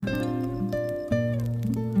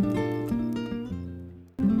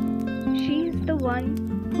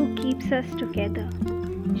one who keeps us together.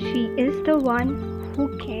 She is the one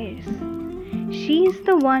who cares. She is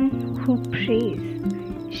the one who prays.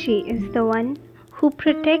 She is the one who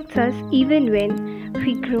protects us even when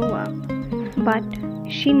we grow up. But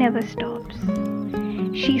she never stops.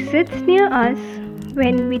 She sits near us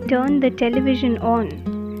when we turn the television on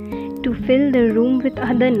to fill the room with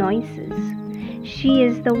other noises. She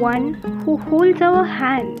is the one who holds our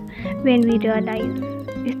hand when we realize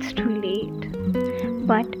it's too late.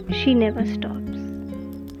 But she never stops.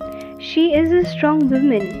 She is a strong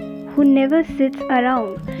woman who never sits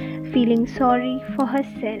around feeling sorry for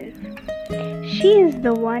herself. She is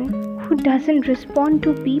the one who doesn't respond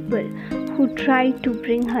to people who try to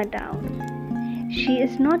bring her down. She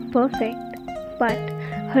is not perfect, but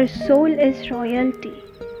her soul is royalty.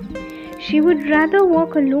 She would rather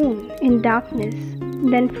walk alone in darkness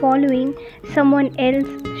than following someone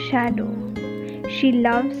else's shadow. She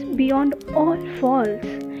loves beyond all faults,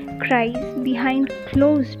 cries behind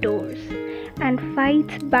closed doors, and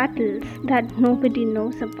fights battles that nobody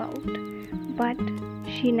knows about. But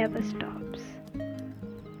she never stops.